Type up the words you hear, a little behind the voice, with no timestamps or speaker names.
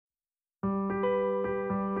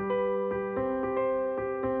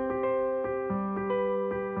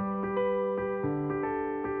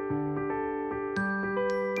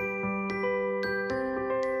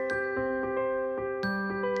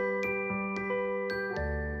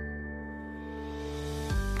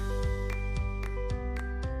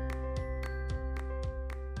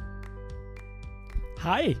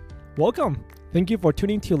Hi, welcome. Thank you for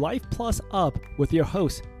tuning to Life Plus Up with your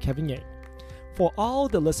host, Kevin Yang. For all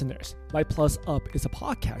the listeners, Life Plus Up is a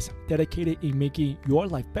podcast dedicated in making your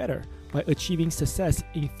life better by achieving success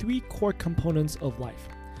in three core components of life: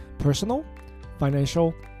 personal,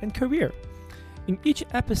 financial, and career. In each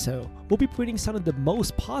episode, we'll be bringing some of the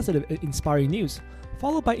most positive and inspiring news,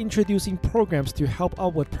 followed by introducing programs to help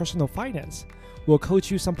out with personal finance. We'll coach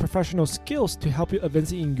you some professional skills to help you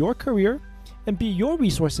advance in your career and be your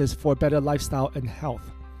resources for a better lifestyle and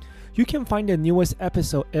health. You can find the newest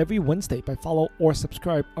episode every Wednesday by follow or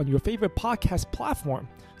subscribe on your favorite podcast platform,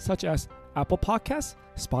 such as Apple Podcasts,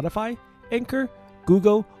 Spotify, Anchor,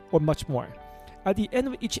 Google, or much more. At the end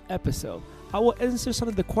of each episode, I will answer some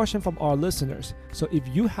of the questions from our listeners. So if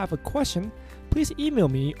you have a question, please email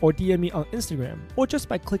me or DM me on Instagram, or just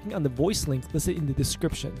by clicking on the voice link listed in the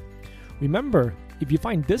description. Remember, if you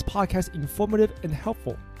find this podcast informative and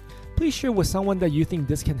helpful, please share with someone that you think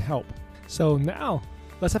this can help. So now,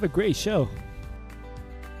 let's have a great show.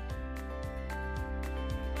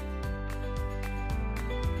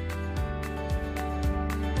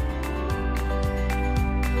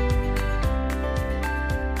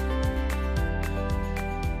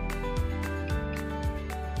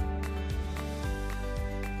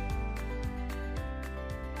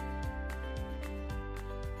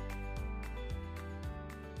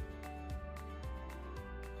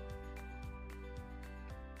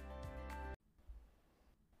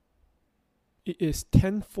 It is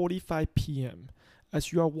 10:45 p.m.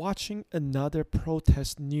 as you are watching another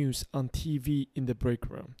protest news on TV in the break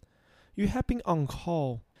room. You have been on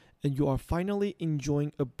call and you are finally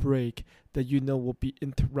enjoying a break that you know will be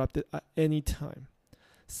interrupted at any time.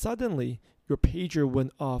 Suddenly, your pager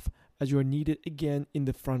went off as you are needed again in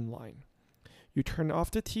the front line. You turn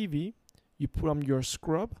off the TV, you put on your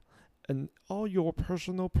scrub and all your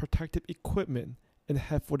personal protective equipment and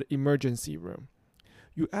head for the emergency room.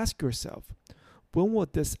 You ask yourself, when will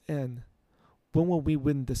this end? When will we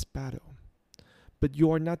win this battle? But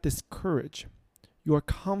you are not discouraged. You are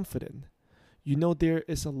confident. You know there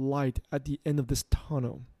is a light at the end of this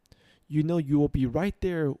tunnel. You know you will be right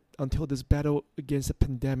there until this battle against the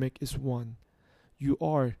pandemic is won. You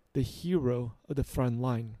are the hero of the front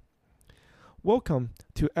line. Welcome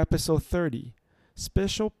to episode 30,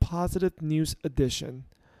 special positive news edition,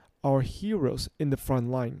 our heroes in the front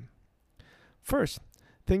line. First,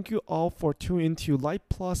 thank you all for tuning into Life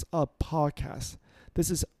Plus Up podcast.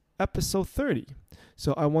 This is episode 30.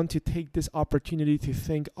 So I want to take this opportunity to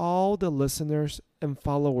thank all the listeners and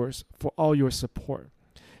followers for all your support.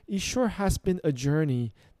 It sure has been a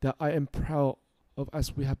journey that I am proud of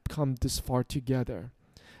as we have come this far together.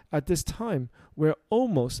 At this time, we're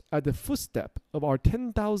almost at the footstep of our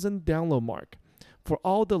 10,000 download mark. For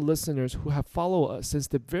all the listeners who have followed us since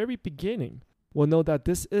the very beginning, will know that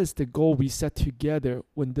this is the goal we set together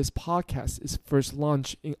when this podcast is first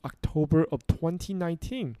launched in October of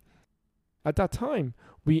 2019. At that time,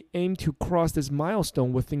 we aimed to cross this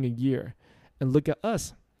milestone within a year. And look at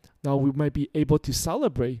us. Now we might be able to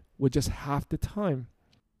celebrate with just half the time.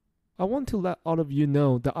 I want to let all of you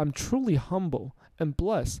know that I'm truly humble and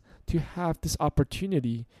blessed to have this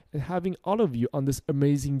opportunity and having all of you on this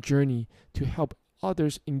amazing journey to help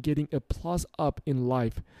others in getting a plus up in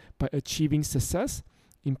life by achieving success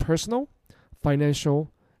in personal,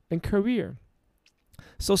 financial, and career.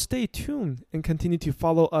 So stay tuned and continue to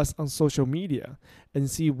follow us on social media and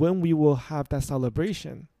see when we will have that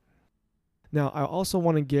celebration. Now, I also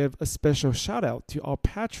want to give a special shout out to our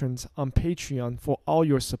patrons on Patreon for all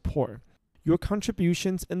your support. Your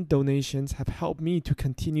contributions and donations have helped me to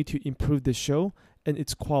continue to improve the show and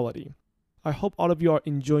its quality. I hope all of you are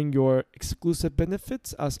enjoying your exclusive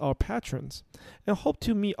benefits as our patrons, and hope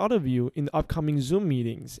to meet all of you in the upcoming Zoom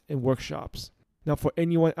meetings and workshops. Now, for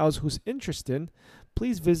anyone else who's interested,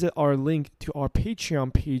 please visit our link to our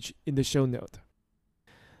Patreon page in the show note.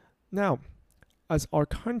 Now, as our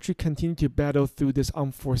country continues to battle through this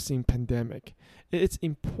unforeseen pandemic, it's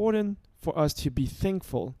important for us to be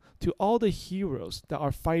thankful to all the heroes that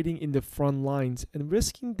are fighting in the front lines and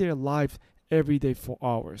risking their life every day for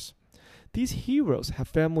ours. These heroes have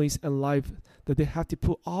families and life that they have to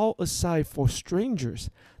put all aside for strangers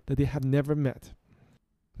that they have never met.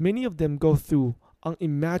 Many of them go through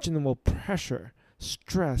unimaginable pressure,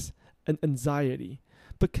 stress, and anxiety,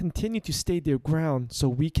 but continue to stay their ground so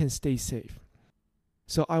we can stay safe.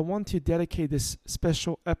 So I want to dedicate this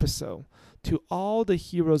special episode to all the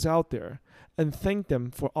heroes out there and thank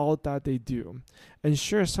them for all that they do, and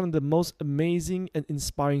share some of the most amazing and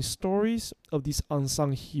inspiring stories of these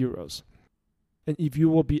unsung heroes. And if you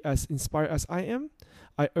will be as inspired as I am,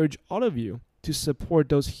 I urge all of you to support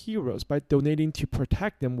those heroes by donating to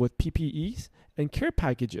protect them with PPEs and care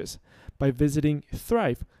packages by visiting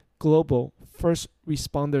Thrive Global First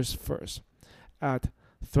Responders First at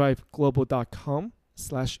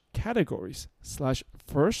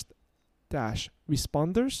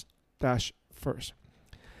thriveglobal.com/categories/first-responders-first.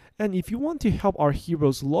 And if you want to help our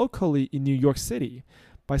heroes locally in New York City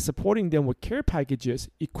by supporting them with care packages,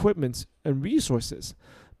 equipment, and resources,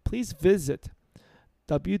 please visit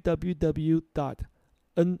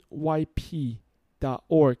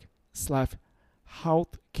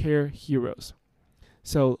www.nyp.org/healthcareheroes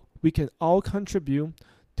so we can all contribute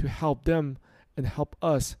to help them and help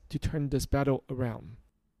us to turn this battle around.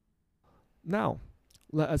 Now,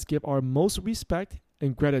 let us give our most respect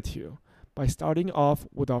and gratitude by starting off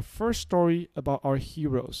with our first story about our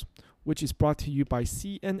heroes, which is brought to you by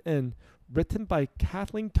CNN, written by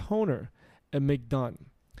Kathleen Toner and Meg Dunn.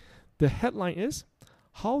 The headline is,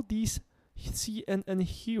 How These CNN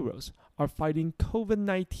Heroes Are Fighting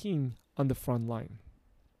COVID-19 on the Front Line.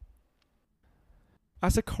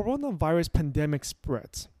 As the coronavirus pandemic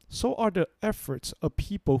spreads, so are the efforts of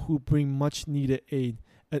people who bring much needed aid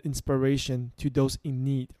and inspiration to those in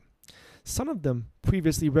need. Some of them,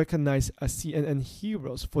 previously recognized as CNN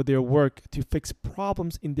heroes for their work to fix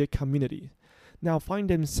problems in their community, now find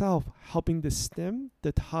themselves helping to stem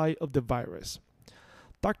the tide of the virus.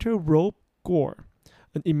 Dr. Rob Gore,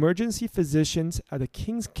 an emergency physician at the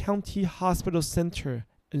Kings County Hospital Center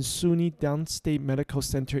and SUNY Downstate Medical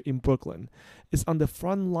Center in Brooklyn, is on the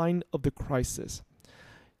front line of the crisis.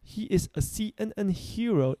 He is a CNN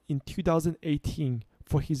hero in 2018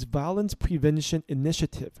 for his violence prevention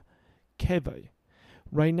initiative, KEVA.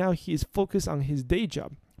 Right now, he is focused on his day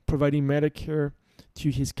job, providing Medicare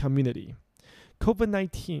to his community.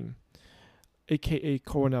 COVID-19, aka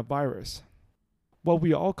coronavirus, what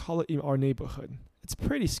we all call it in our neighborhood. It's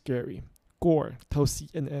pretty scary, Gore told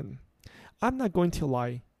CNN. I'm not going to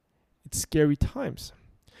lie, it's scary times.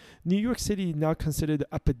 New York City is now considered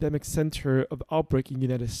the epidemic center of outbreak in the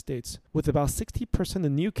United States, with about 60%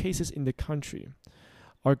 of new cases in the country.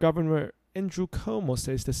 Our governor, Andrew Cuomo,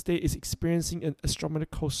 says the state is experiencing an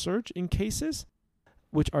astronomical surge in cases,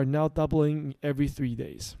 which are now doubling every 3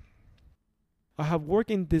 days. I have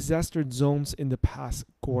worked in disaster zones in the past,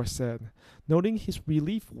 Gore said, noting his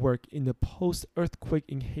relief work in the post-earthquake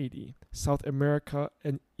in Haiti, South America,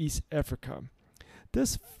 and East Africa.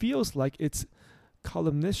 This feels like it's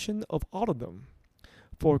culmination of all of them.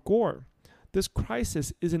 For Gore, this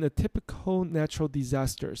crisis isn't a typical natural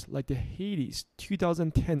disasters like the Haiti's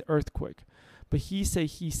 2010 earthquake, but he said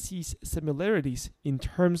he sees similarities in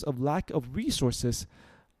terms of lack of resources,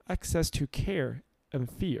 access to care, and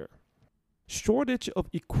fear. Shortage of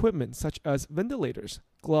equipment such as ventilators,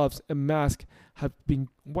 gloves, and masks have been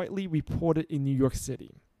widely reported in New York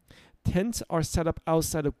City. Tents are set up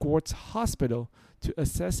outside of Gore's hospital to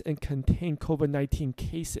assess and contain COVID-19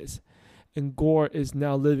 cases, and Gore is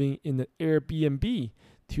now living in an Airbnb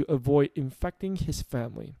to avoid infecting his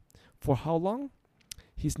family. For how long?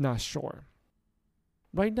 He's not sure.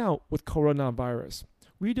 Right now, with coronavirus,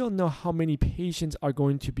 we don't know how many patients are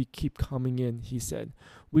going to keep coming in, he said.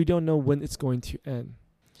 We don't know when it's going to end.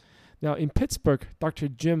 Now, in Pittsburgh, Dr.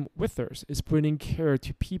 Jim Withers is bringing care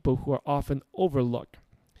to people who are often overlooked.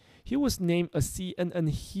 He was named a CNN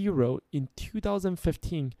hero in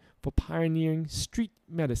 2015 for pioneering street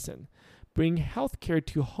medicine, bringing health care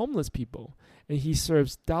to homeless people, and he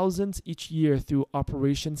serves thousands each year through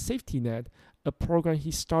Operation Safety Net, a program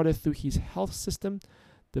he started through his health system,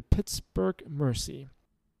 the Pittsburgh Mercy.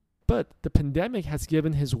 But the pandemic has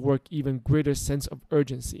given his work even greater sense of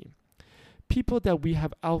urgency. People that we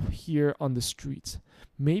have out here on the streets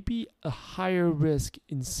may be a higher risk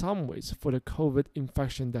in some ways for the COVID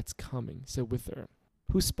infection that's coming, said Wither,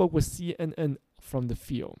 who spoke with CNN from the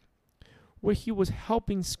field, where he was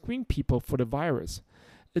helping screen people for the virus.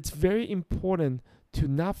 It's very important to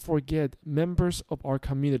not forget members of our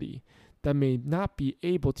community that may not be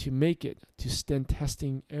able to make it to STEM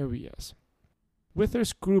testing areas.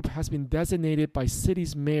 Wither's group has been designated by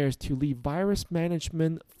city's mayors to lead virus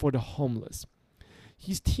management for the homeless.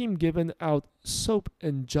 His team given out soap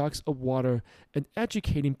and jugs of water and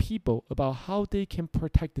educating people about how they can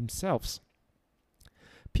protect themselves.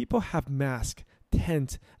 People have masks,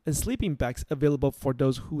 tents, and sleeping bags available for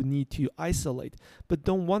those who need to isolate but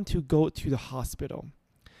don't want to go to the hospital.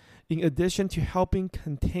 In addition to helping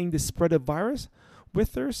contain the spread of virus,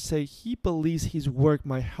 Withers said he believes his work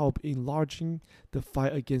might help enlarging the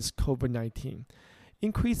fight against COVID-19,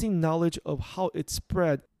 increasing knowledge of how it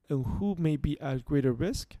spread and who may be at greater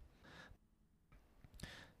risk.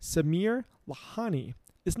 Samir Lahani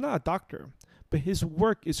is not a doctor, but his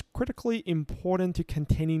work is critically important to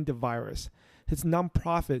containing the virus. His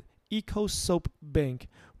nonprofit, Eco Soap Bank,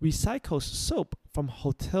 recycles soap from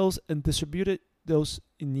hotels and distributes those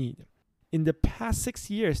in need. In the past 6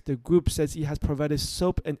 years, the group says it has provided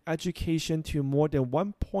soap and education to more than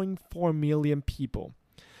 1.4 million people.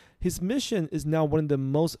 His mission is now one of the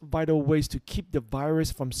most vital ways to keep the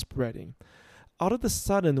virus from spreading. All of a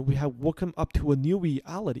sudden, we have woken up to a new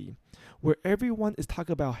reality where everyone is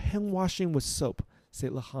talking about hand washing with soap,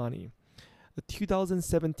 said Lahani, a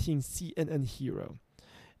 2017 CNN hero.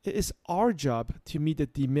 It is our job to meet the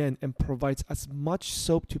demand and provide as much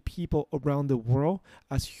soap to people around the world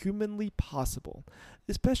as humanly possible,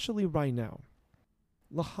 especially right now.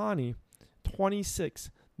 Lahani, 26,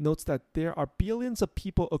 notes that there are billions of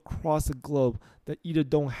people across the globe that either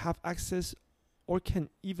don't have access or can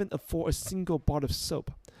even afford a single bar of soap.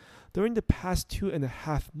 During the past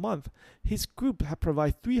 2.5 months, his group has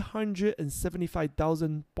provided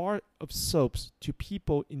 375,000 bars of soaps to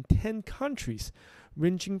people in 10 countries,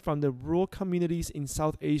 ranging from the rural communities in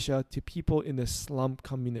South Asia to people in the slum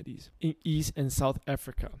communities in East and South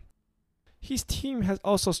Africa. His team has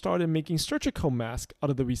also started making surgical masks out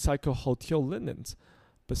of the recycled hotel linens,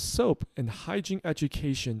 but soap and hygiene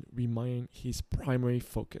education remain his primary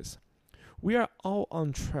focus. We are all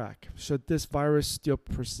on track, should this virus still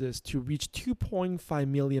persist, to reach 2.5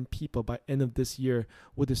 million people by end of this year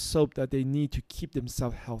with the soap that they need to keep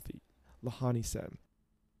themselves healthy, Lahani said.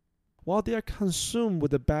 While they are consumed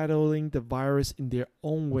with battling the virus in their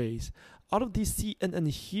own ways, all of these CNN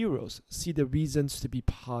heroes see the reasons to be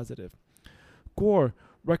positive. Gore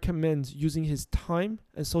recommends using his time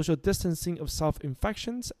and social distancing of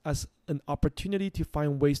self-infections as an opportunity to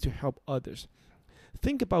find ways to help others.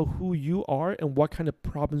 Think about who you are and what kind of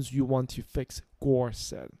problems you want to fix, Gore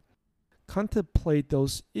said. Contemplate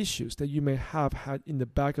those issues that you may have had in the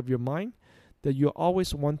back of your mind that you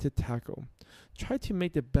always want to tackle. Try to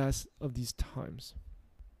make the best of these times.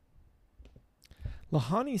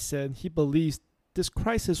 Lahani said he believes this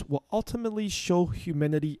crisis will ultimately show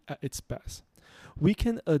humanity at its best. We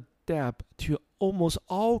can adapt to almost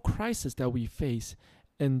all crises that we face,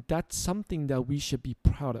 and that's something that we should be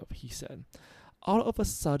proud of, he said. All of a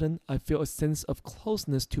sudden, I feel a sense of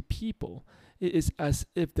closeness to people. It is as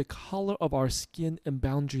if the color of our skin and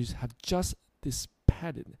boundaries have just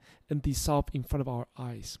dissipated and dissolved in front of our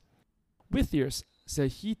eyes. Withiers said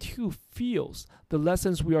he too feels the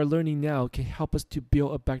lessons we are learning now can help us to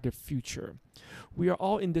build a better future. We are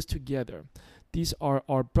all in this together. These are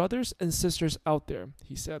our brothers and sisters out there,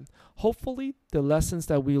 he said. Hopefully, the lessons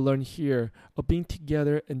that we learn here of being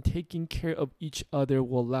together and taking care of each other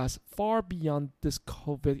will last far beyond this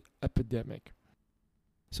COVID epidemic.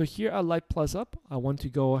 So here at Light Plus Up, I want to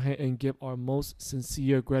go ahead and give our most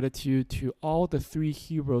sincere gratitude to all the 3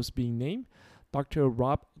 heroes being named, Dr.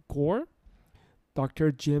 Rob Gore,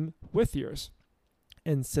 Dr. Jim Withiers,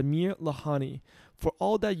 and Samir Lahani, for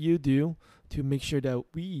all that you do to make sure that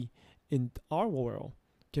we in our world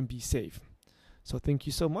can be safe. So thank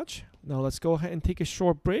you so much. Now let's go ahead and take a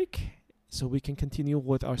short break so we can continue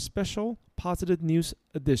with our special positive news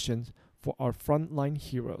edition for our frontline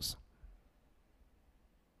heroes.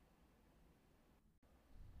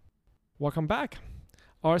 Welcome back.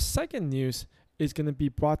 Our second news is going to be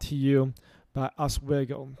brought to you by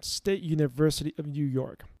Oswego State University of New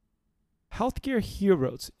York. Healthcare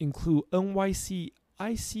heroes include NYC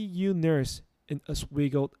ICU nurse in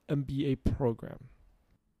Oswego MBA program.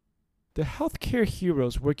 The healthcare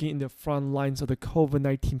heroes working in the front lines of the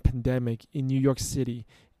COVID-19 pandemic in New York City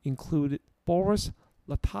included Boris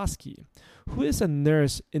Latosky, who is a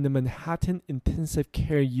nurse in the Manhattan Intensive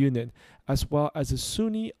Care Unit, as well as a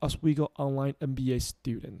SUNY Oswego Online MBA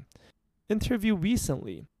student. Interviewed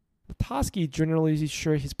recently, Latosky generally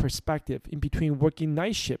shared his perspective in between working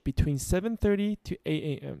night shift between 7:30 to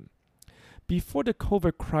 8 a.m. Before the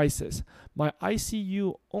COVID crisis, my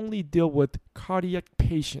ICU only dealt with cardiac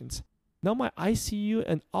patients. Now my ICU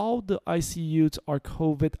and all the ICUs are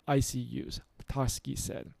COVID ICUs, Latosky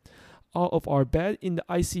said. All of our beds in the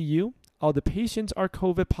ICU, all the patients are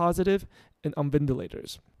COVID positive and on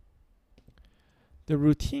ventilators. The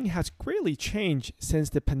routine has greatly changed since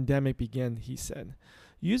the pandemic began, he said.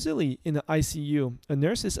 Usually in the ICU, a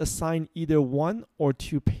nurse is assigned either 1 or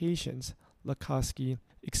 2 patients, Latosky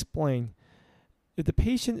explained. If the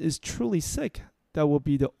patient is truly sick, that will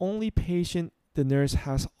be the only patient the nurse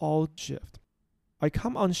has all shift. I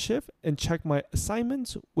come on shift and check my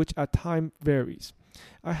assignments, which at times varies.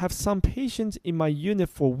 I have some patients in my unit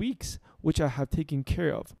for weeks, which I have taken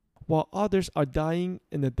care of, while others are dying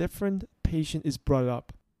and a different patient is brought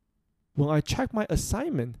up. When I check my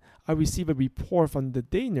assignment, I receive a report from the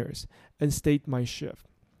day nurse and state my shift.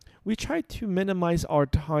 We try to minimize our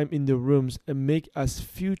time in the rooms and make as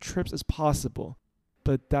few trips as possible,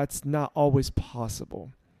 but that's not always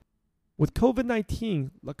possible. With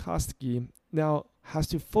COVID-19, Lakosky now has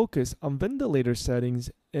to focus on ventilator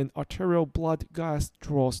settings and arterial blood gas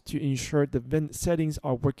draws to ensure the vent settings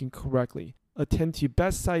are working correctly, attend to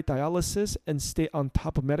bedside dialysis, and stay on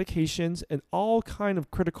top of medications and all kind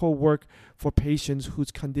of critical work for patients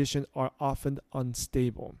whose conditions are often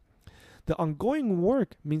unstable. The ongoing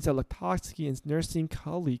work means that Lakosky and nursing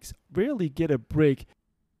colleagues rarely get a break,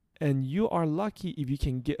 and you are lucky if you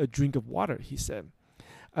can get a drink of water, he said.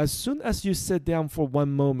 As soon as you sit down for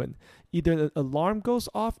one moment, either an alarm goes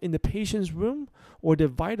off in the patient's room or the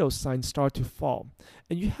vital signs start to fall,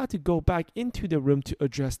 and you have to go back into the room to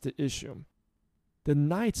address the issue. The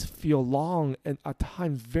nights feel long and at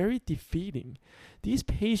times very defeating. These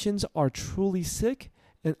patients are truly sick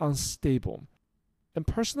and unstable. And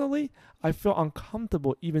personally, I feel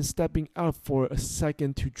uncomfortable even stepping out for a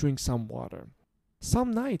second to drink some water.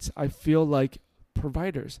 Some nights I feel like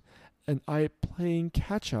providers and I playing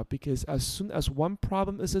catch up because as soon as one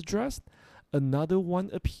problem is addressed, another one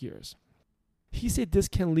appears. He said this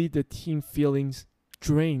can leave the team feeling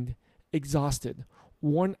drained, exhausted,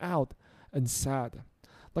 worn out, and sad.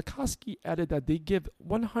 Lakosky added that they give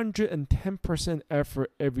 110%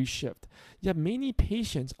 effort every shift, yet many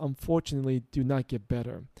patients unfortunately do not get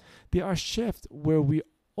better. There are shifts where we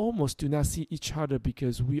almost do not see each other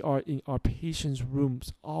because we are in our patients'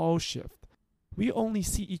 rooms all shift. We only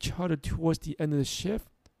see each other towards the end of the shift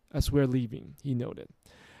as we're leaving, he noted.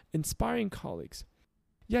 Inspiring colleagues.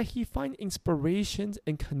 Yet he finds inspirations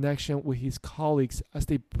and connection with his colleagues as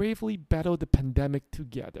they bravely battle the pandemic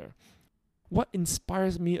together. What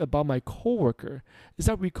inspires me about my coworker is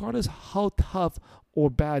that regardless how tough or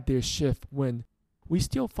bad their shift went, we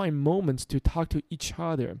still find moments to talk to each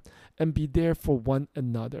other and be there for one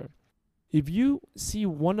another. If you see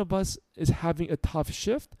one of us is having a tough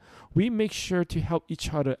shift, we make sure to help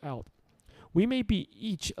each other out. We may be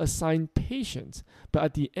each assigned patients, but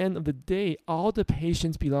at the end of the day, all the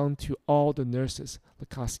patients belong to all the nurses,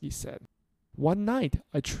 Lakosky said. One night,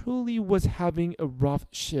 I truly was having a rough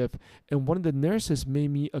shift, and one of the nurses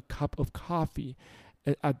made me a cup of coffee.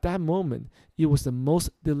 And at that moment, it was the most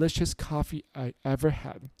delicious coffee I ever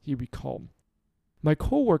had, he recalled. My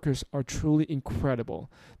coworkers are truly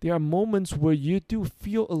incredible. There are moments where you do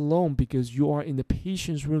feel alone because you are in the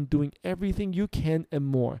patient's room doing everything you can and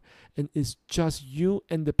more, and it's just you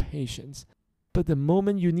and the patients. But the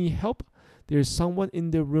moment you need help, there is someone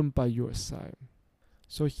in the room by your side.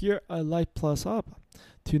 So here I like plus up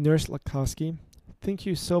to Nurse Lakosky. Thank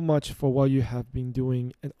you so much for what you have been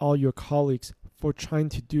doing and all your colleagues for trying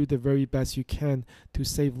to do the very best you can to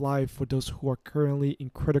save lives for those who are currently in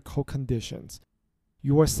critical conditions.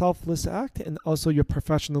 Your selfless act and also your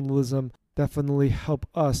professionalism definitely help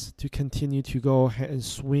us to continue to go ahead and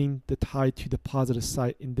swing the tide to the positive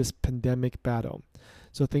side in this pandemic battle.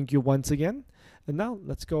 So thank you once again. And now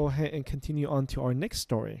let's go ahead and continue on to our next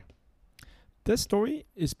story. This story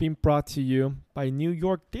is being brought to you by New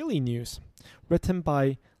York Daily News, written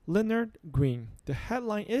by Leonard Green. The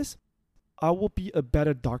headline is, I will be a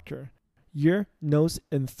better doctor. Ear, nose,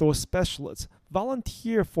 and throat specialists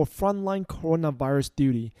volunteer for frontline coronavirus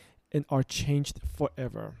duty and are changed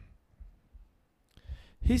forever.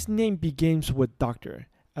 His name begins with doctor,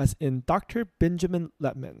 as in Dr. Benjamin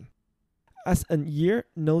Letman. As an ear,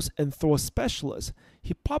 nose, and throat specialist,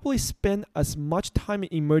 he probably spent as much time in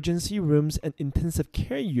emergency rooms and intensive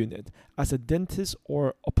care unit as a dentist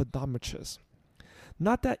or optometrist.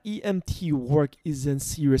 Not that EMT work isn't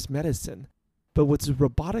serious medicine, but with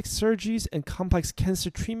robotic surgeries and complex cancer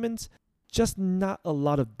treatments, just not a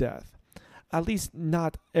lot of death. At least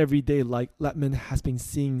not every day like Letman has been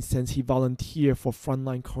seeing since he volunteered for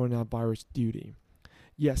frontline coronavirus duty.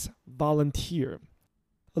 Yes, volunteer.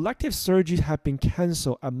 Elective surgeries have been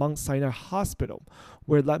canceled at Mount Sinai Hospital,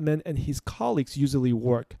 where Letman and his colleagues usually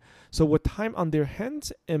work. So with time on their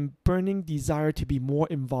hands and burning desire to be more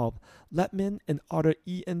involved, Letman and other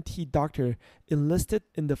ENT doctors enlisted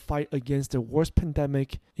in the fight against the worst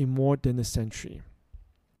pandemic in more than a century.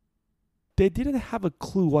 They didn't have a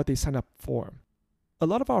clue what they signed up for. A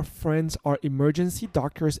lot of our friends are emergency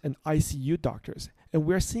doctors and ICU doctors, and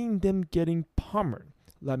we're seeing them getting pummeled,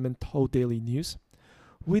 Letman told Daily News.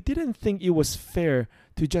 We didn't think it was fair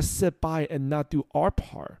to just sit by and not do our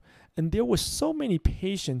part, and there were so many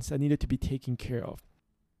patients that needed to be taken care of.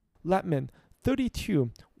 Letman,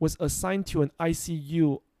 32, was assigned to an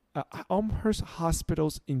ICU at Elmhurst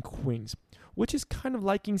Hospitals in Queens, which is kind of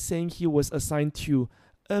like saying he was assigned to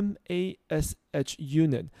MASH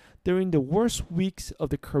unit during the worst weeks of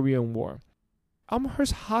the Korean War.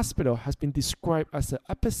 Amherst Hospital has been described as the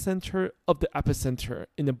epicenter of the epicenter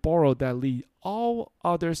in a borough that leads all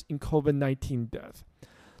others in COVID-19 death.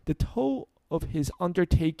 The toll of his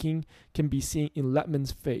undertaking can be seen in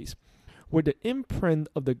Letman's face, where the imprint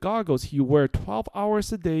of the goggles he wears 12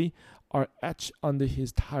 hours a day are etched under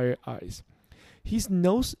his tired eyes. His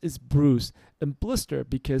nose is bruised and blistered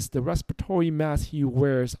because the respiratory mask he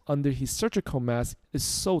wears under his surgical mask is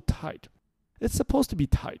so tight. It's supposed to be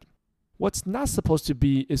tight. What's not supposed to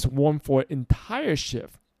be is worn for an entire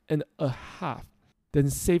shift and a half, then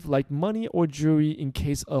save like money or jewelry in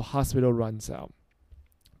case a hospital runs out.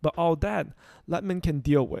 But all that Letman can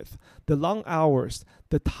deal with. The long hours,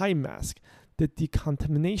 the tight mask, the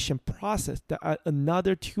decontamination process that add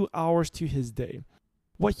another 2 hours to his day.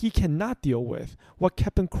 What he cannot deal with, what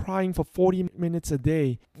kept him crying for 40 minutes a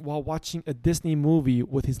day while watching a Disney movie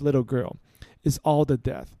with his little girl, is all the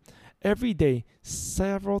death. Every day,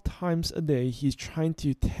 several times a day, he's trying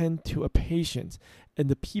to tend to a patient, and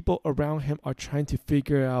the people around him are trying to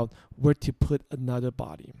figure out where to put another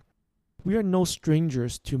body. We are no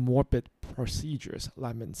strangers to morbid procedures,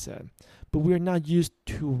 Letman said, but we are not used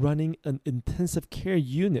to running an intensive care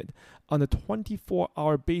unit on a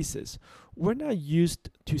 24-hour basis. We're not used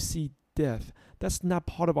to see death. That's not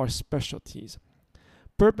part of our specialties.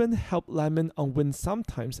 Bourbon helped Letman unwind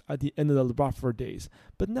sometimes at the end of the rougher days,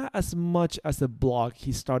 but not as much as the blog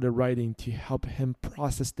he started writing to help him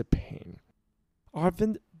process the pain.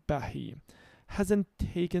 Arvind Bahi hasn't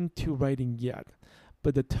taken to writing yet,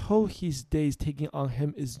 but the toll his days taking on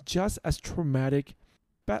him is just as traumatic.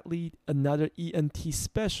 Batley, another ENT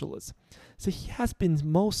specialist, said he has been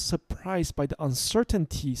most surprised by the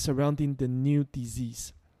uncertainty surrounding the new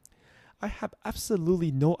disease. I have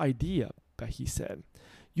absolutely no idea, Bahi said.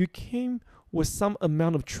 You came with some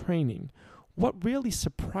amount of training. What really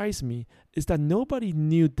surprised me is that nobody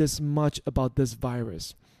knew this much about this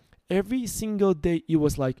virus. Every single day it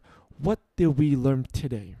was like, what did we learn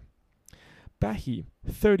today? Bahi,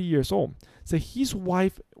 30 years old, said his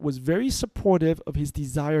wife was very supportive of his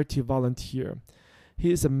desire to volunteer.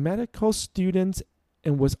 He is a medical student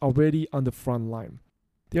and was already on the front line.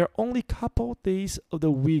 There are only a couple days of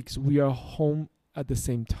the weeks we are home at the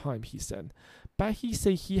same time, he said. Bahi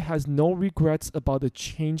said he has no regrets about the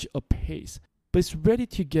change of pace, but is ready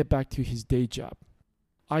to get back to his day job.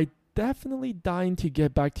 I definitely dying to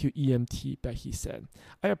get back to EMT, Bahi said.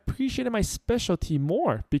 I appreciated my specialty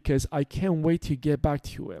more because I can't wait to get back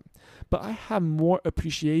to it. But I have more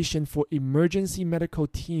appreciation for emergency medical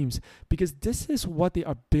teams because this is what they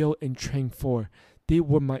are built and trained for. They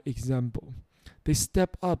were my example. They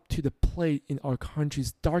step up to the plate in our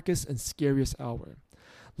country's darkest and scariest hour.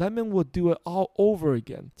 Letman will do it all over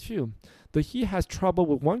again, too. But he has trouble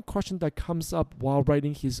with one question that comes up while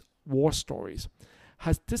writing his war stories.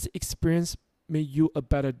 Has this experience made you a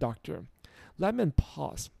better doctor? Letman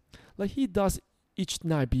paused, like he does each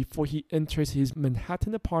night before he enters his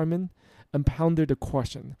Manhattan apartment, and pondered the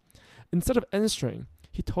question. Instead of answering,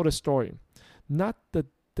 he told a story. Not the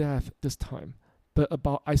death this time, but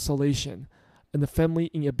about isolation and the family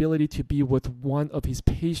inability to be with one of his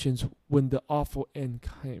patients when the awful end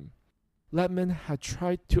came. Letman had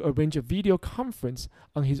tried to arrange a video conference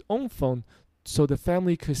on his own phone so the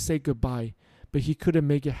family could say goodbye, but he couldn't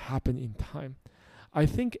make it happen in time. I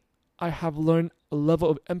think I have learned a level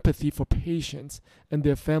of empathy for patients and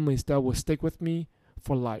their families that will stick with me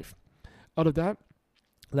for life. Out of that,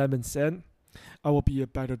 Letman said, I will be a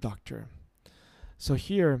better doctor. So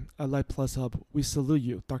here at Light Plus Hub, we salute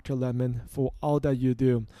you, Dr. Letman, for all that you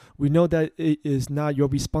do. We know that it is not your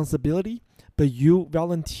responsibility, but you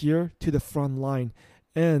volunteer to the front line,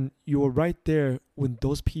 and you were right there when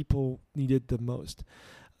those people needed the most.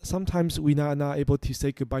 Sometimes we are not able to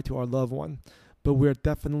say goodbye to our loved one, but we're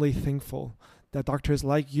definitely thankful that doctors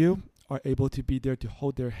like you are able to be there to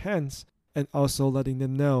hold their hands and also letting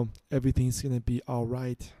them know everything's going to be all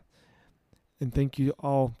right. And thank you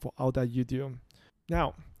all for all that you do.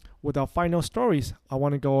 Now, with our final stories, I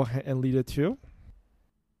want to go ahead and lead it to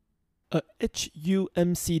a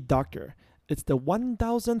HUMC doctor. It's the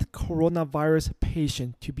 1,000th coronavirus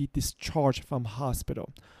patient to be discharged from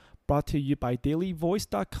hospital. Brought to you by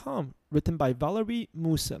dailyvoice.com, written by Valerie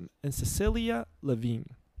Musum and Cecilia Levine.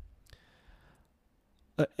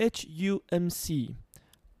 A HUMC,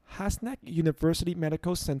 Hasnack University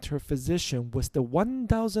Medical Center physician, was the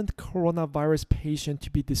 1,000th coronavirus patient to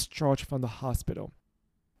be discharged from the hospital.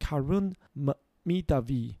 Karun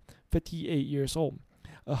Midavi, 58 years old,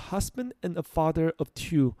 a husband and a father of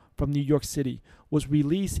two from New York City, was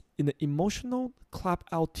released in an emotional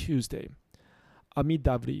clap-out Tuesday. Amit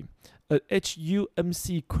Davri, a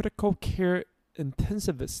HUMC critical care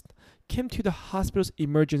intensivist, came to the hospital's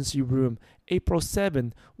emergency room April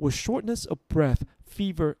 7 with shortness of breath,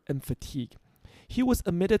 fever, and fatigue. He was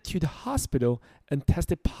admitted to the hospital and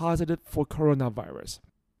tested positive for coronavirus.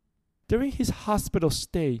 During his hospital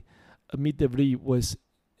stay, Amit Davri was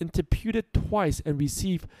intubated twice and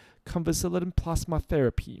received convalescent plasma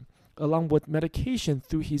therapy, along with medication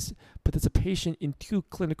through his participation in 2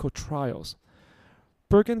 clinical trials.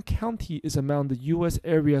 Bergen County is among the U.S.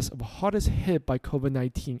 areas hardest hit by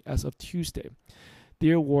COVID-19 as of Tuesday.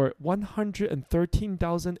 There were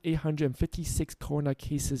 113,856 corona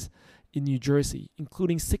cases in New Jersey,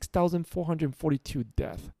 including 6,442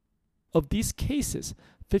 deaths. Of these cases,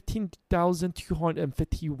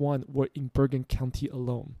 15,251 were in Bergen County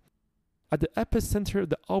alone. At the epicenter of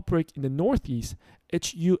the outbreak in the Northeast,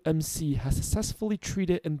 HUMC has successfully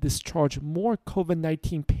treated and discharged more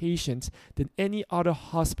COVID-19 patients than any other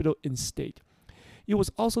hospital in state. It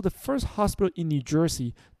was also the first hospital in New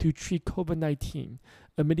Jersey to treat COVID-19,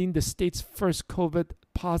 admitting the state's first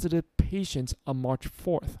COVID-positive patients on March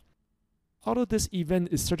 4th. Although this event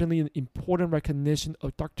is certainly an important recognition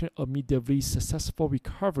of Dr. Amit Davri's successful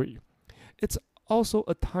recovery, it's also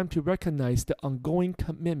a time to recognize the ongoing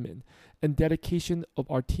commitment and dedication of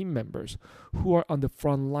our team members who are on the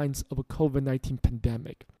front lines of a COVID-19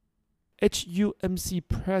 pandemic. HUMC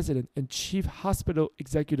President and Chief Hospital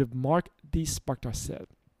Executive Mark D. Sparta said,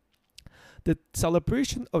 "The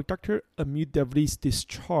celebration of Dr. Amit Davri's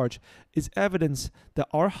discharge is evidence that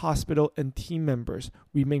our hospital and team members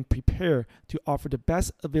remain prepared to offer the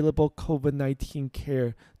best available COVID-19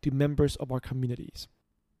 care to members of our communities."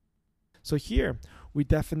 So here, we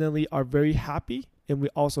definitely are very happy, and we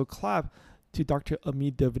also clap to Dr.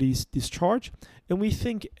 Amit Davri's discharge, and we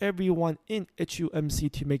thank everyone in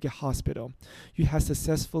HUMC to make it hospital. You have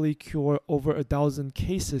successfully cured over 1,000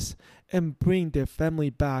 cases and bring their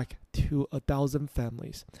family back to 1,000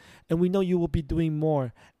 families. And we know you will be doing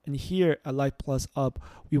more. And here at Life Plus Up,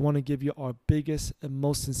 we want to give you our biggest and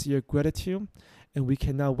most sincere gratitude, and we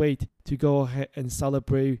cannot wait to go ahead and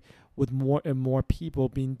celebrate with more and more people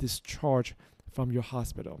being discharged from your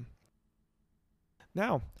hospital.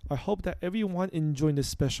 Now, I hope that everyone enjoyed the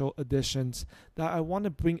special editions, that I want to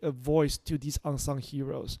bring a voice to these unsung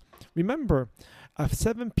heroes. Remember, at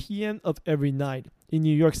 7 p.m. of every night in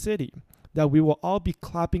New York City, that we will all be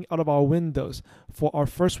clapping out of our windows for our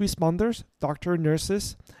first responders, doctors,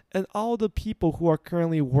 nurses, and all the people who are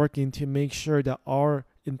currently working to make sure that our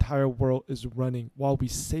entire world is running while we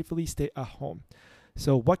safely stay at home.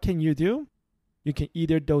 So what can you do? You can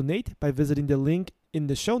either donate by visiting the link in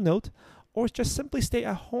the show note, or just simply stay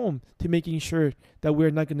at home to making sure that we're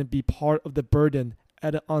not going to be part of the burden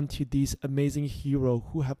added onto these amazing heroes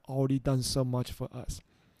who have already done so much for us.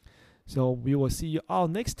 So we will see you all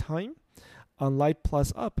next time on Life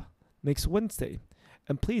Plus Up next Wednesday.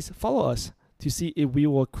 And please follow us to see if we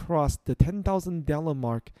will cross the 10,000 download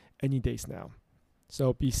mark any days now.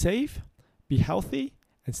 So be safe, be healthy,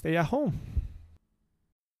 and stay at home.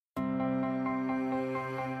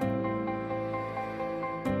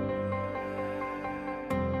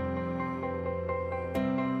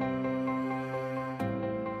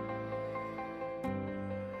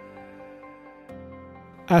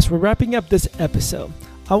 As we're wrapping up this episode,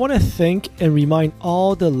 I want to thank and remind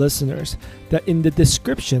all the listeners that in the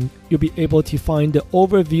description, you'll be able to find the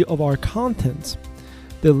overview of our contents,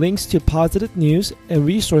 the links to positive news and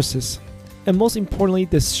resources, and most importantly,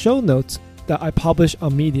 the show notes that I publish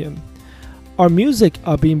on Medium. Our music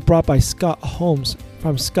are being brought by Scott Holmes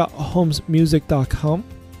from scottholmesmusic.com.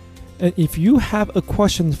 And if you have a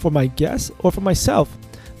question for my guests or for myself,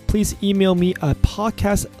 please email me at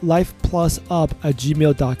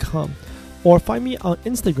podcastlifeplusup@gmail.com or find me on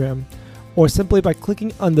Instagram or simply by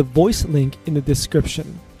clicking on the voice link in the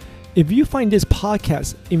description. If you find this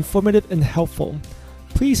podcast informative and helpful,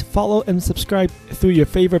 please follow and subscribe through your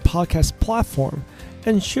favorite podcast platform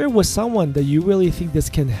and share with someone that you really think this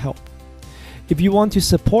can help. If you want to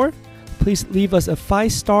support, please leave us a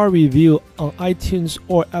 5-star review on iTunes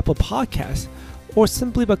or Apple Podcasts, or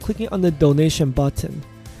simply by clicking on the donation button.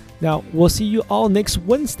 Now, we'll see you all next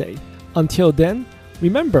Wednesday. Until then,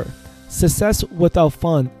 remember, success without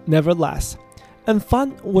fun never lasts. And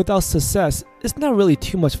fun without success is not really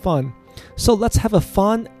too much fun. So let's have a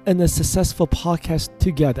fun and a successful podcast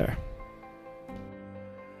together.